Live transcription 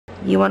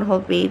You want to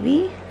hold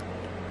baby?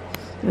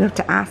 We have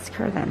to ask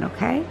her then,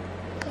 okay?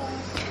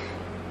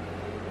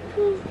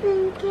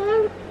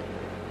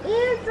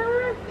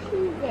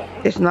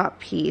 There's not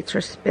pee, it's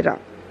her spit up.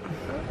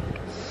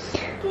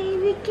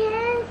 Baby,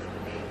 can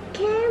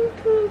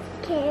please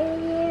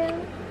carry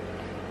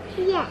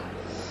you? Yeah.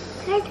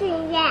 I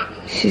said yeah.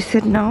 She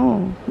said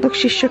no. Look,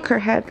 she shook her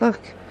head, look.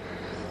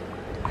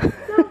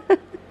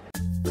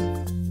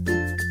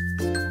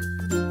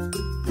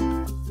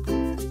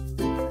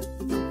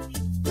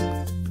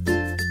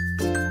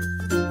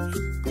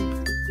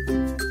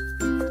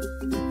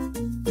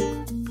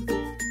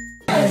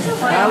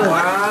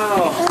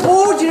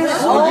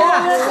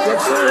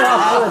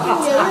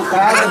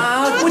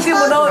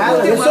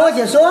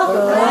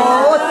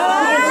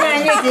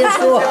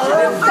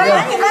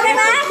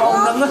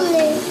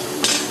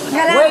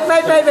 Wait.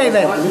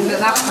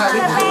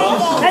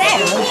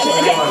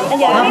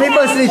 Happy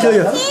birthday to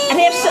you. Anh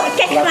em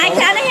chắc mai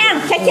cha nó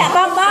ha, chắc chả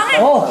bong á.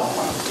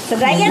 Từ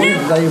đây á.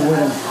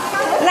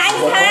 Lạnh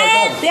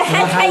thay, để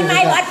hai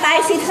mai bắt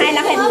tay xin hai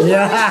là hết.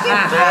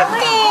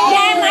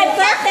 Yeah, my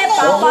birthday,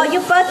 Papa,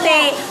 your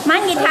birthday.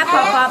 Mang gì tha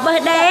Papa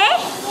birthday?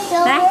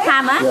 Đấy,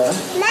 tham á.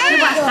 Như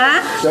vậy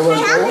hả?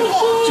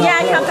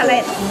 Yeah,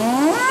 chocolate.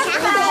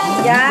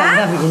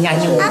 Yeah.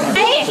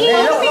 Hey,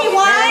 look me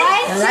one.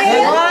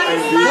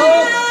 One,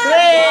 two,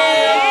 three.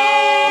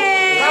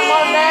 Come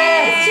on,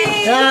 man.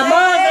 Come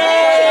on.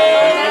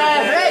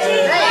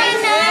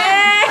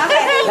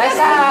 Let's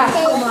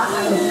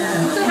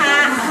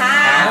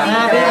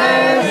Happy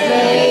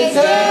birthday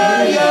to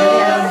you.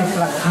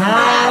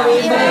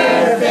 Happy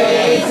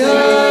birthday to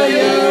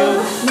you.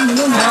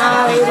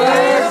 Happy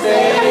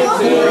birthday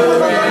to you.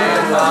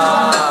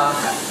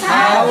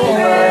 Happy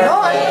birthday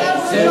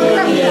to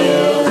you.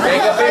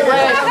 Make a big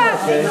wish.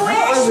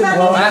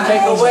 Man,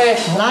 make a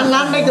wish.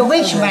 Lan, make a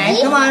wish, man.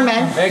 Come on,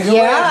 man. Make a wish.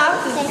 Yeah.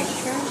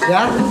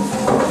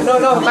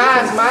 No,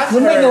 man. You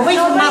make a wish,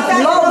 not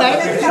blow, man.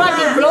 Not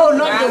the blow,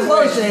 not the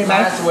birthday,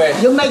 man.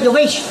 You make a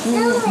wish.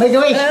 Make a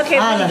wish. Okay,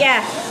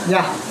 yeah.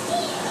 Yeah.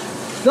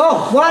 Go.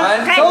 One,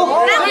 Okay. two,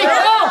 three,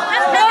 go.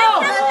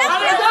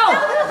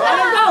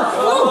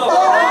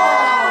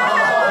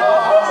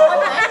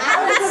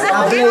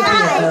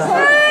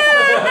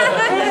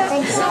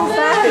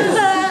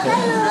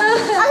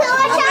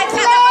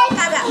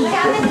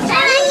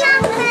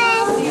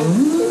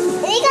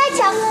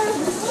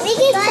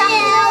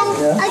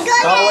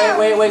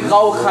 Oh, wait.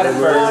 Go cut it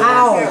first.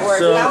 Ow.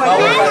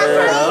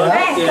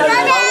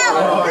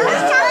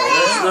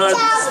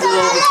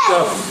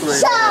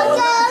 So,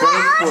 go cut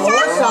it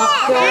first.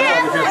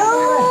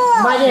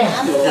 Mày đi,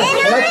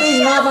 lấy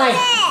tin nó mày.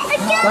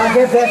 Và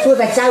cái suốt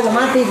tại sao của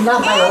má tin nó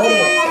mày rồi.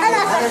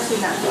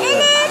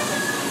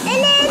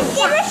 And then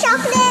give a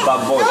chocolate.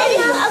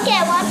 Okay,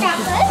 I want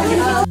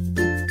chocolate.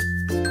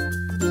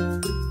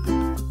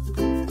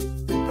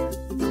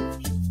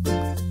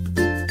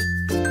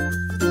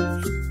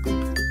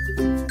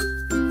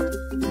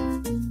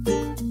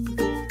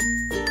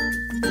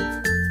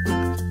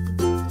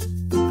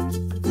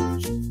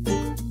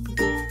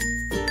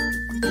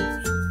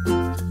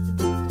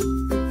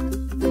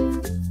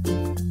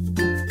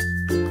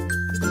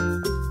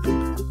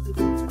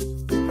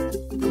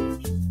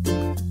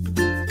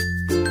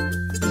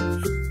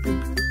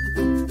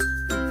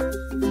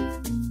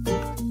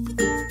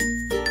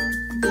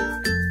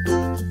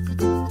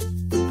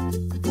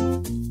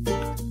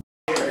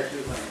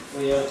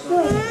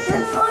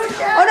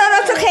 Oh no,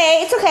 it's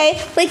okay. It's okay.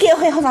 Wakey,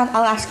 okay, hold on.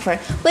 I'll ask for it.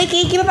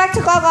 Wakey, give it back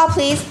to Gaga,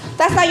 please.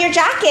 That's not your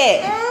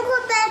jacket. I want to go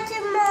back to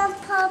my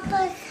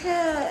papa's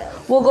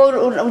house. We'll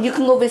go. You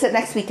can go visit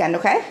next weekend,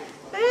 okay?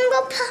 I'm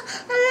gonna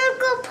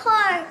go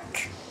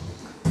park.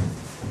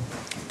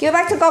 Give it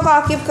back to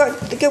Gaga.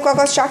 Give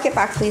Gaga's jacket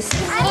back, please.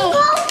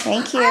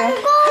 Thank you.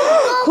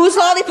 Whose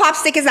lollipop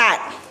stick is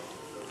that?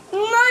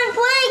 My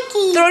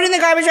Blakey. Throw it in the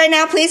garbage right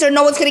now, please, or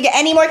no one's gonna get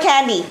any more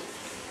candy.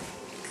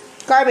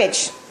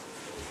 Garbage.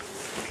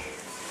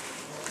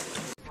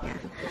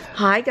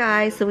 Hi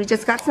guys, so we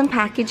just got some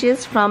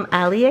packages from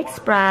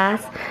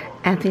AliExpress.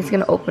 Anthony's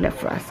gonna open it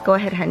for us. Go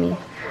ahead, honey.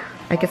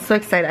 I get so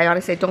excited. I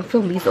honestly don't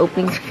film these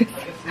openings because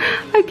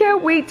I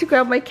can't wait to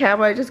grab my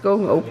camera and just go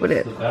and open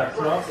it.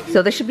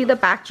 So this should be the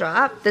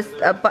backdrop. This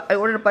I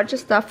ordered a bunch of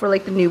stuff for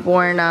like the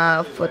newborn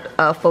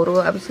photo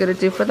I was gonna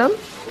do for them.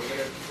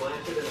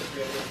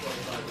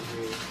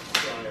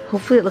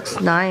 Hopefully it looks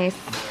nice.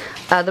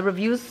 The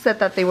reviews said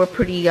that they were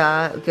pretty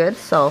good,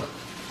 so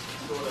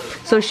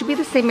it should be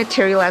the same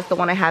material as the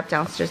one I have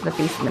downstairs in the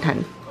basement,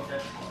 hun. Do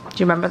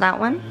you remember that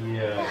one?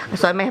 Yeah.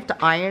 So I might have to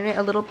iron it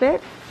a little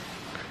bit,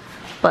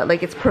 but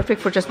like it's perfect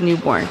for just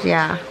newborns.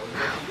 Yeah.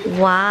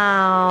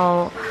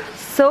 Wow,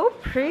 so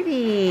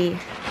pretty.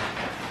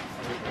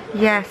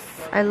 Yes,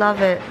 I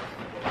love it.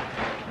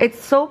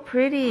 It's so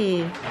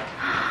pretty.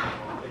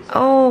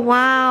 Oh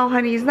wow,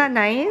 honey, isn't that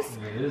nice?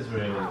 It is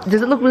very nice.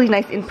 Does it look really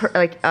nice in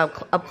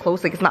up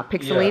close? Like it's not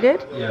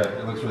pixelated? Yeah,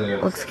 it looks really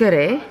good. Looks good,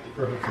 eh?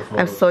 Perfect for photos.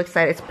 I'm so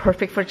excited. It's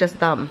perfect for just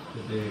them.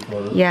 The baby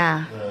photos.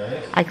 Yeah.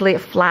 Right. I can lay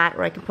it flat,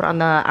 or I can put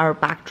on our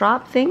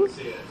backdrop thing.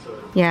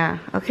 Yeah,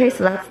 okay,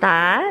 so that's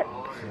that.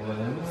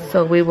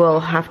 So we will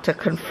have to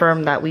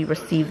confirm that we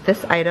received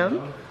this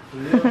item.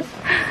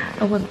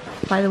 Oh, well,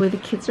 by the way, the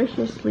kids are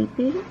here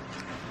sleeping.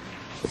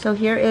 So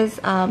here is,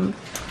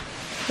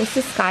 this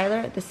is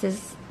Skylar, this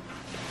is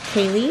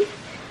Kaylee,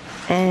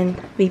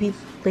 and baby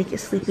Blake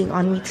is sleeping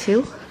on me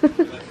too.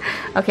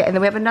 Okay, and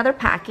then we have another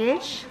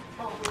package.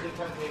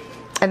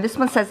 And this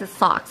one says it's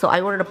socks, so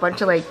I ordered a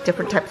bunch of like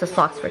different types of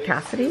socks for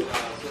Cassidy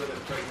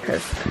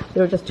because they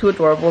were just too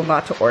adorable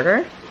not to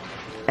order.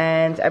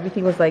 And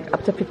everything was like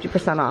up to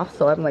 50% off,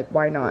 so I'm like,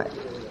 why not?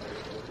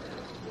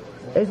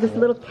 Is this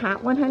little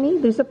cat one, honey?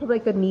 These are probably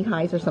like the knee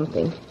highs or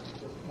something.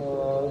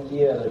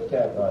 Yeah, the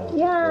cat eyes.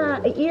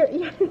 Yeah, ear.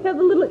 Yeah, they have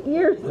the little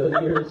ears. The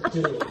ears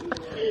too.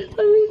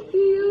 Let me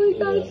see. Oh my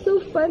god, it's so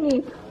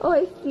funny. Oh,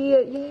 I see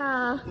it.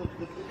 Yeah.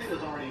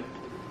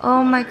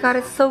 Oh my god,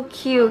 it's so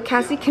cute.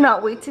 Cassie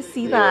cannot wait to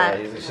see that.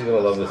 Yeah, she's gonna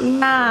love this.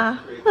 Yeah.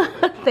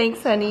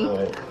 Thanks, honey.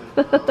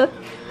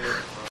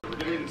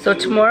 So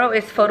tomorrow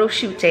is photo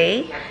shoot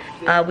day.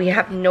 We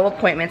have no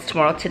appointments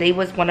tomorrow. Today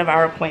was one of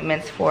our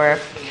appointments for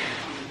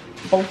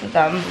both of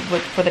them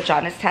for the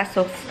jaundice test.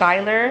 So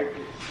Skylar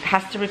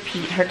has to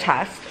repeat her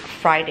test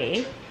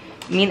Friday.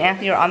 Me and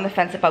Anthony are on the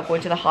fence about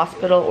going to the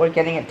hospital or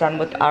getting it done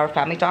with our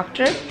family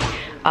doctor.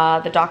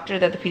 The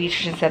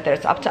pediatrician said that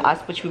it's up to us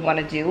which we want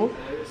to do.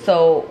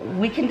 So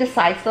we can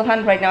decide still,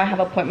 hon. Right now I have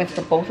appointments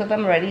for both of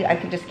them already. I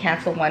can just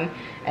cancel one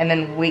and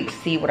then wait to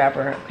see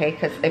whatever, okay?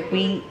 Because if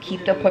we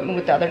keep the appointment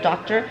with the other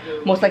doctor,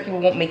 most likely we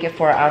won't make it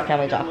for our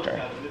family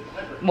doctor.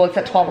 Well, it's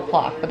at 12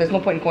 o'clock, but there's no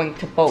point in going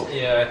to both.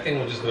 Yeah, I think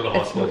we'll just go to the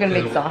hospital. We're gonna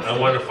be exhausted. I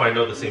want to find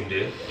out the same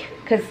day.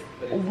 Because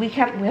we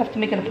have to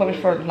make an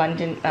appointment for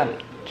London,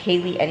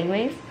 Kaylee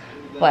anyways,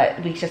 but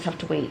we just have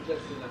to wait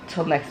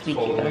till next week,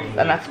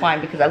 and that's fine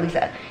because at least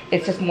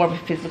it's just more of a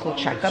physical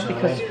checkup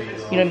because,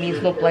 you know, it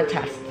means no blood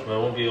test. I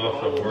won't be off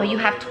from work. But you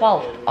have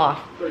 12 off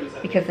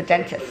because the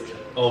dentist.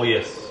 Oh,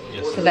 yes.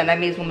 Yes. So then I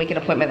may as well make an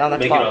appointment on the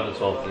 12th. Make it on the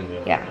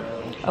 12th. Yeah.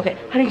 Okay.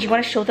 Honey, do you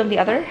want to show them the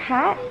other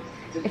hat?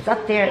 It's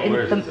up there, in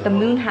the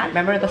moon hat.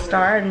 Remember the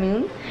star and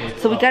moon?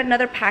 So we got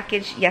another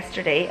package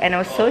yesterday, and I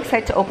was so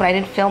excited to open. I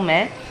didn't film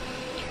it.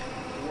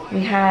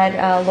 We had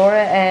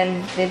Laura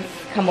and Vince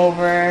come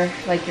over,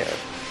 like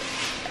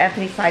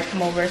Anthony's side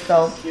come over,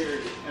 so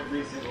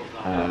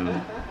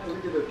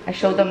I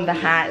showed them the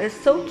hat. It's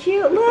so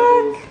cute,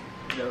 look!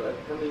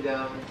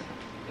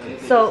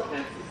 So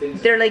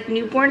they're like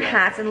newborn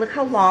hats, and look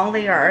how long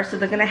they are, so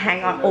they're gonna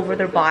hang on over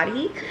their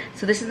body.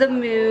 So this is the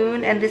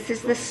moon, and this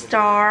is the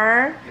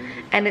star,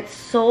 and it's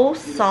so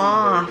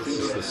soft. This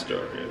is the star,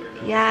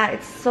 yeah,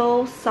 it's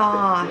so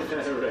soft.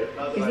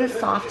 Isn't it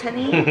soft,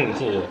 honey? Yeah,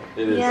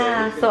 it is.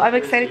 Yeah, so I'm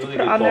excited to put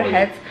it on their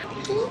heads.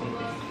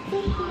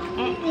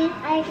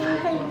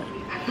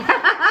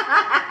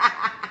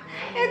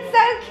 It's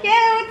so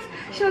cute!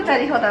 Show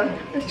Daddy, hold on.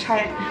 Let's try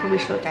it before we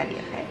show Daddy,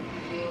 okay?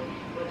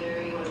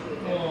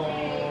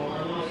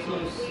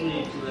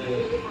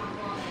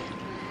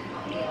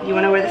 You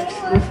want to wear this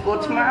to school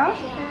tomorrow?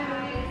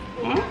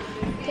 Hmm?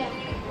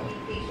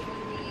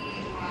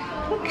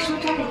 Look, show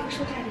Daddy,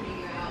 show Daddy.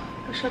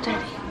 Go show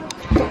Daddy.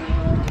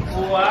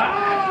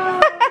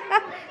 Wow!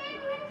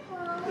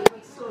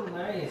 That's so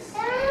nice.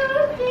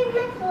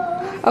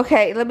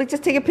 Okay, let me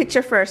just take a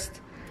picture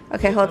first.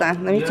 Okay, hold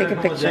on. Let me take a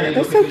picture.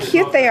 They're so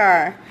cute they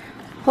are.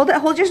 Hold it,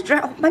 hold your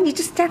dress. Oh, man, you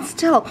just stand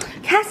still.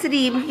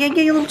 Cassidy, you're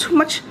getting a little too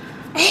much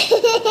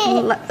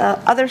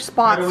other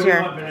spots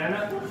here.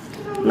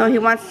 No, he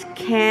wants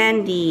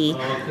candy.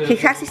 Okay,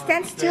 Cassie,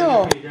 stand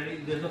still.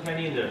 There's no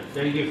candy in there.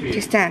 Daddy give you. Okay,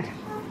 stand.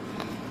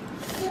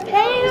 Can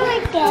I do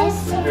like this?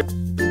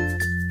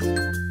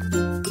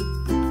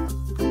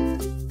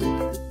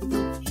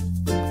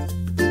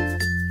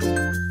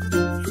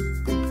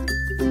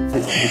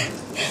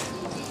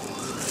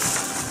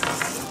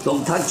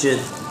 Don't touch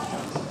it.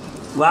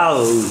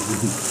 Wow.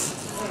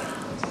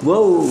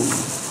 Whoa.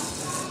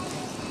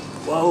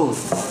 Whoa.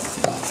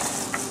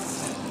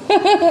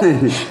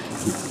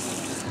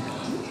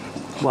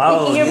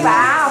 Wow. Wait, your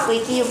bow.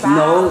 Wait, your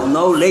bow.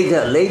 No,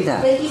 later. Wait,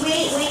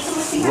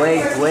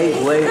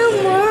 wait.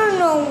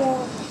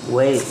 Tomorrow.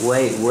 Wait.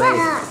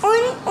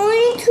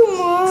 Only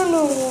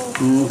tomorrow.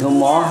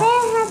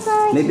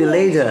 Tomorrow? Maybe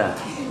later.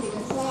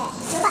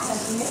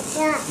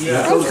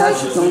 Yeah. Don't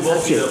touch it.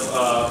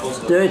 It's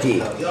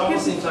dirty.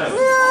 Almost same time. No.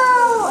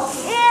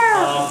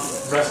 Yeah.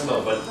 Breast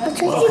milk, but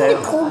Okay.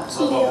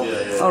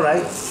 yeah. All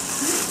right.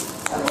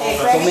 So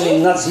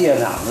many nuts here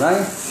now,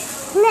 right?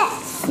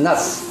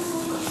 Nuts.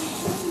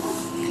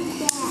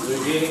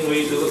 You're gaining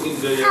weight, you're looking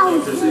good. Your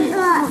doctor saying.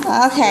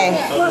 Okay.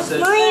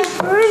 My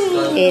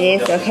birdie. It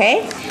is, okay?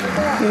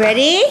 You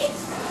ready?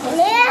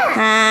 Yeah.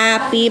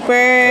 Happy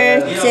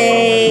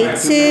birthday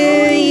to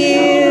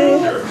you.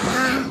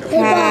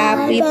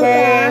 Happy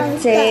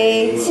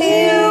birthday to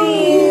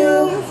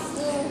you.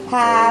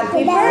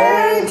 Happy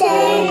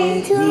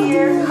birthday to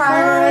your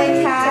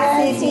Carly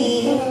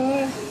Cassidy.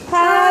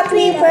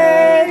 Happy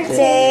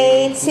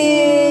birthday to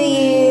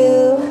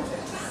you.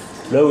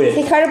 Blow it.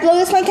 Hey, Carter, blow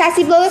this one.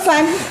 Cassie, blow this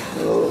one.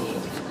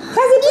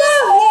 Cassie,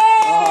 blow!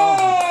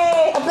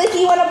 Yay! Oh, Blakey,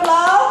 you wanna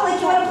blow?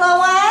 Blakey, you wanna blow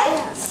one?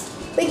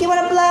 Blakey, you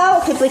wanna blow?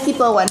 Okay, Blakey,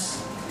 blow one.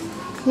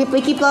 Okay,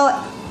 Blakey, blow it.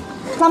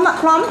 Plum up,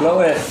 Plum.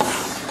 Blow it.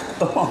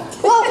 Blow, blow,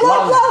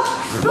 blow.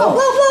 Blow,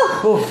 blow,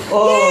 blow.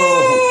 Oh.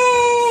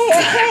 Yay!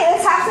 Okay,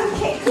 let's have some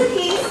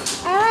cookies.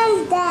 I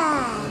want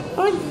that.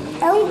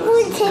 I'm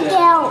going to take it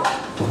out.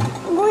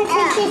 I'm going to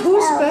take it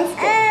Whose out.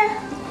 birthday?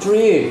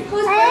 3.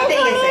 Whose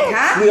birthday is it,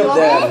 huh? 3 of them,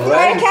 Alright,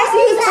 right?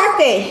 Cassie, whose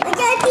birthday? I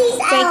got these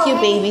out. Thank you,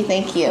 baby,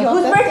 thank you.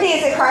 Whose birthday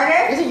is it,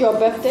 Carter? Is it your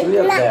birthday? 3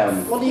 of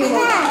them. What do you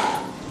want?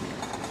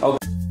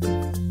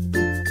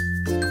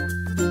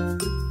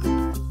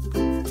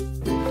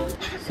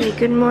 Say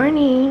good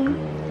morning.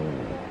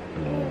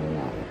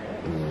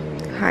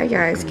 Hi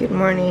guys, good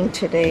morning.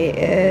 Today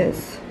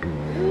is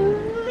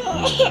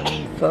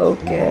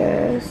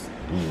Focus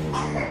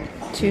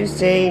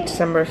Tuesday,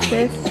 December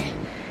 5th,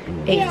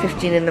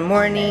 8:15 in the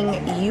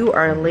morning. You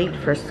are late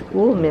for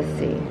school,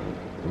 Missy.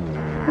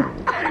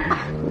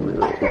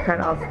 We kind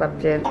of all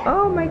slept in.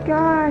 Oh my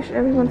gosh,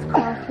 everyone's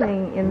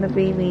coughing in the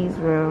baby's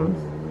room.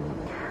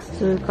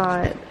 So we've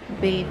got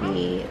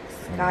baby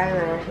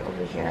Skylar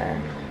over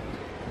here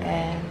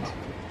and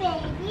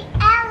Baby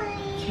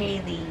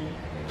Ellie.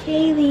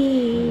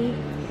 Kaylee.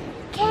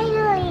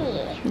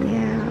 Kaylee.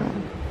 Yeah.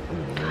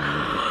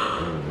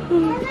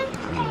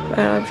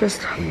 I'm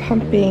just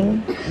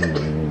pumping.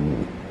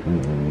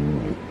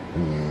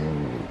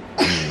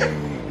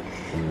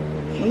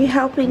 Are you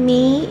helping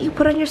me? You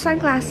put on your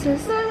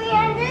sunglasses. Mommy,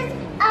 I'm just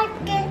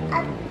get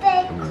a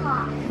big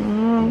car.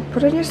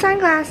 Put on your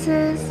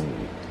sunglasses.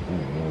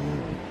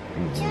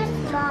 Too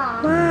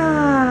small.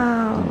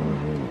 Wow.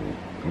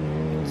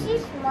 Too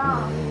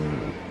small.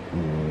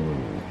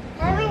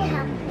 Let me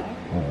help you.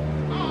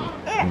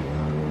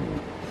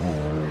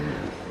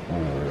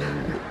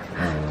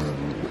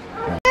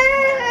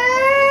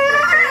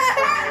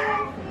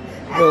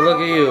 Oh, look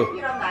at you.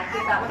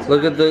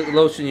 Look at the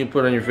lotion you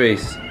put on your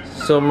face.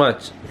 So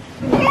much.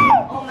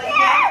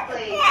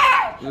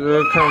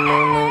 Oh, come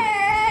on.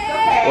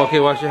 Okay,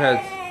 wash your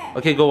hands.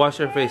 Okay, go wash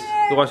your face.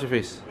 Go wash your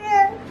face.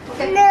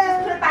 Okay,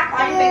 just put it back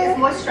on your face. It's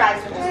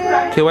moisturizer. Just put it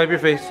on. Okay, wipe your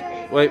face.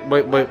 Wipe.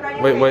 Where's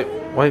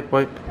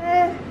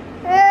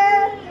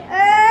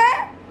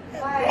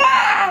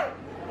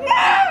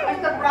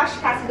the brush,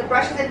 Cassie? The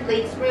brush is in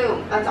Blake's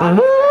room. That's all.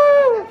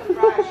 The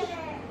brush.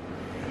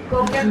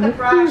 Go get the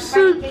brush. You're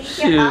so Can you get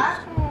cute. up?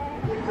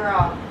 Good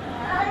girl.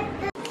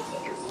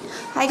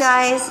 Hi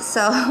guys.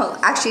 So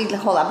actually,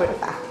 hold on, bring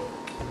it back.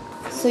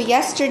 So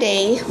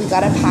yesterday we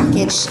got a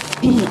package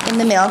in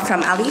the mail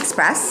from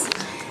AliExpress,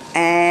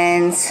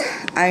 and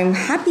I'm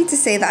happy to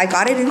say that I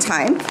got it in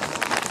time.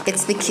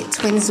 It's the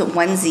Twins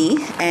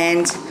onesie,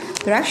 and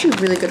they're actually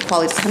really good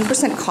quality. It's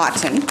 100%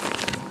 cotton,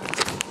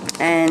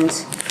 and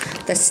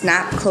the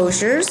snap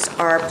closures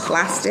are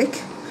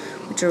plastic,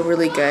 which are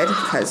really good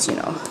because, you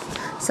know,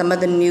 some of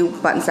the new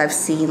buttons I've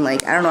seen,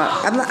 like, I don't know,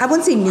 I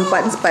wouldn't say new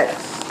buttons, but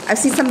I've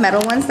seen some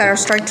metal ones that are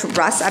starting to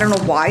rust. I don't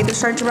know why they're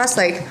starting to rust.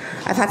 Like,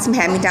 I've had some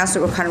hand-me-downs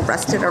that were kind of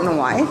rusted. I don't know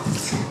why,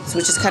 so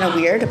which is kind of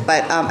weird.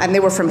 But and they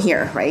were from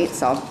here, right?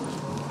 So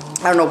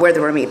I don't know where they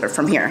were made, but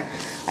from here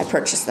I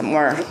purchased them,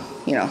 or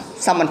you know,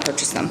 someone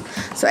purchased them.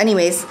 So,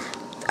 anyways,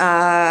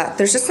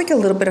 there's just like a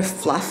little bit of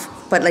fluff,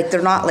 but like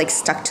they're not like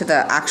stuck to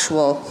the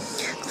actual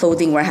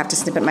clothing where I have to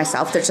snip it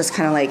myself. They're just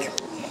kind of like,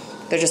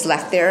 they're just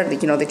left there.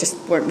 You know, they just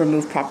weren't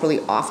removed properly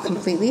off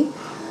completely.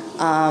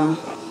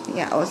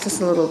 Yeah, oh, it's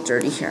just a little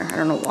dirty here. I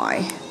don't know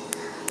why.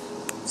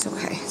 It's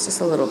okay. It's just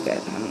a little bit.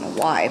 I don't know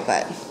why,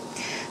 but...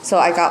 So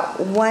I got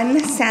one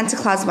Santa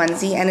Claus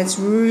onesie, and it's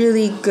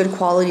really good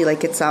quality.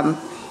 Like, it's, I don't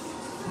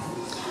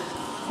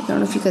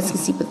know if you guys can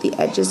see, but the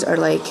edges are,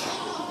 like,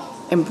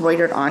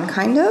 embroidered on,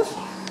 kind of.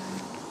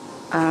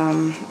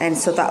 And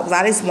so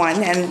that is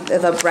one, and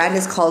the brand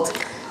is called...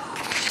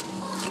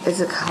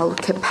 Is it called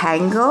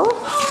Kipango?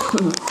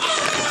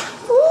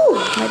 Ooh,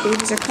 my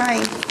babies are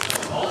crying.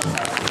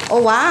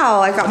 Oh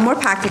wow, I got more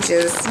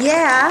packages.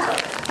 Yeah,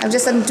 I'm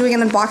doing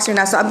an unboxing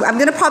now. So I'm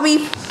gonna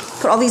probably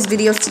put all these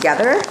videos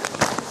together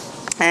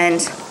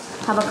and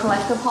have a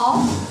collective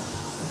haul.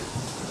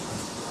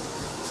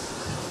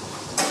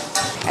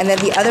 And then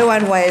the other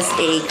one was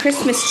a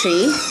Christmas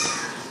tree.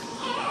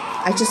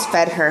 I just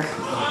fed her.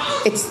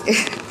 It's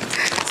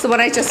the one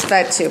I just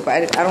fed too,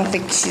 but I don't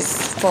think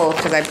she's full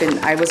because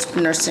I was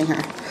nursing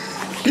her.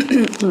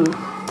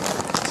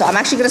 So I'm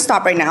actually gonna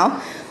stop right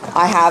now.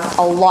 I have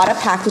a lot of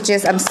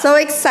packages. I'm so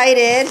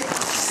excited.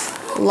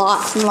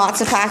 Lots and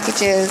lots of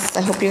packages.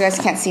 I hope you guys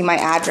can't see my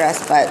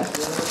address, but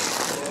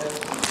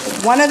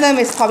one of them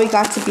is probably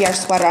got to be our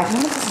sweater. I don't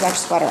know if this is our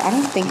sweater. I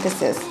don't think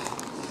this is.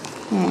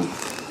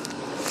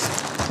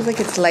 Feels like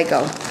it's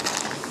Lego.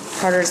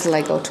 Carter's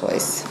Lego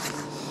toys.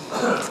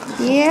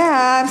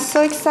 Yeah, I'm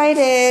so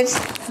excited.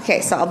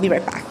 Okay, so I'll be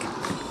right back.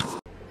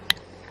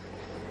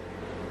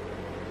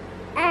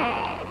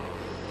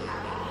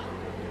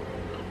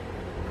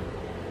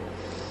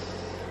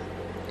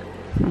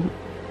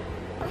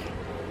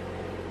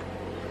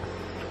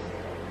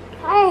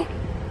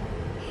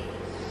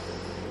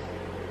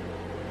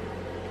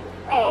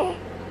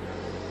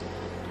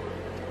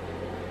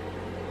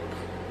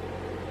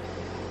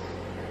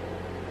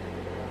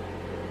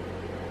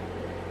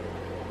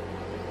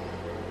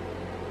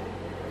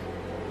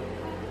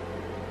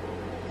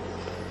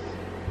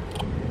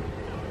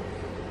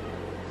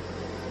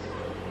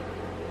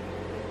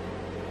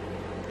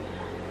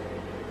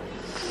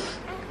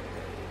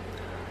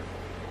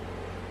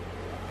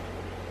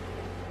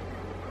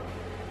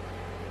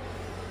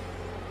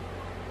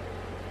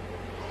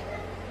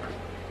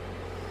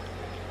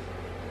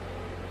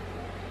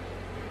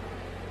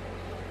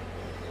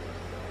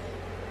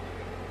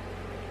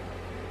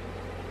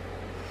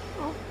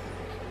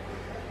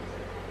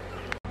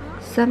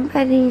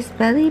 Somebody's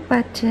belly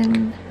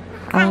button.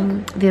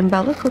 The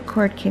umbilical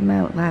cord came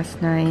out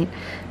last night.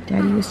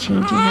 Daddy was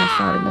changing her. I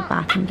saw it in the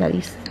bathroom.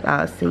 Daddy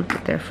saved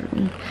it there for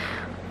me.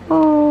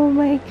 Oh,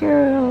 my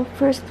girl.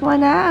 First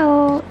one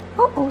out.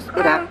 Oh,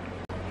 spit out.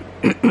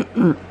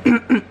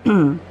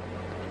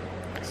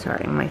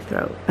 Sorry, my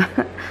throat.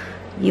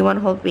 You want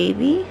to hold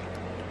baby?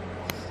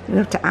 We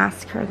have to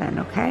ask her then,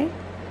 okay?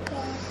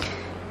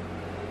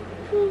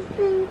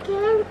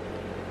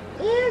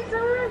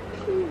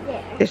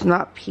 There's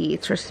not pee.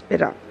 It's her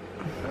spit up.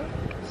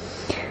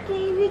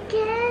 Baby,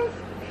 can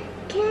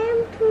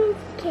please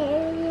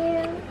carry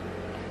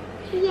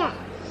you? Yeah.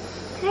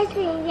 I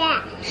said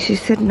yeah. She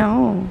said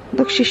no.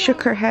 Look, she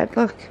shook her head.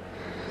 Look.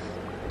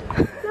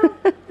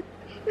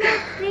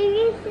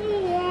 Baby,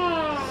 say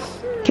yeah.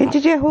 Can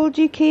JJ hold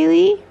you,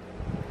 Kaylee?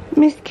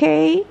 Miss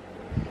Kay?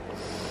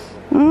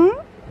 Hmm?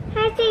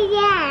 I said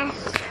yeah.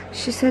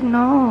 She said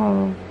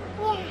no.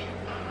 Yeah.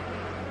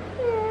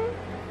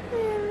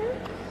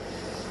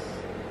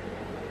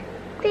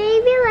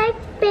 Baby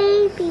likes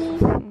baby.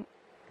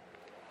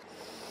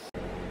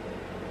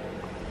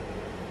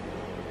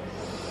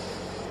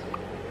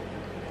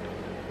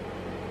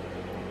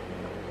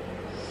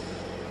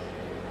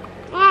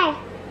 Hey.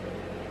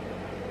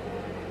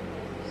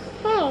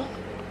 Hey.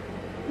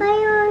 Why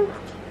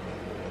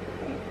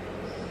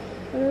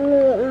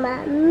don't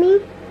Mommy?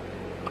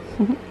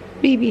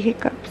 Baby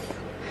hiccups.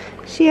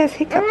 She has I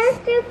hiccups.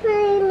 want to put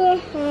in your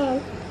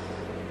hand.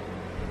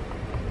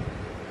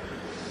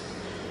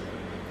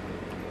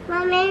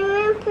 Mommy, I'm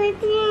going to put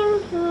it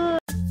in here.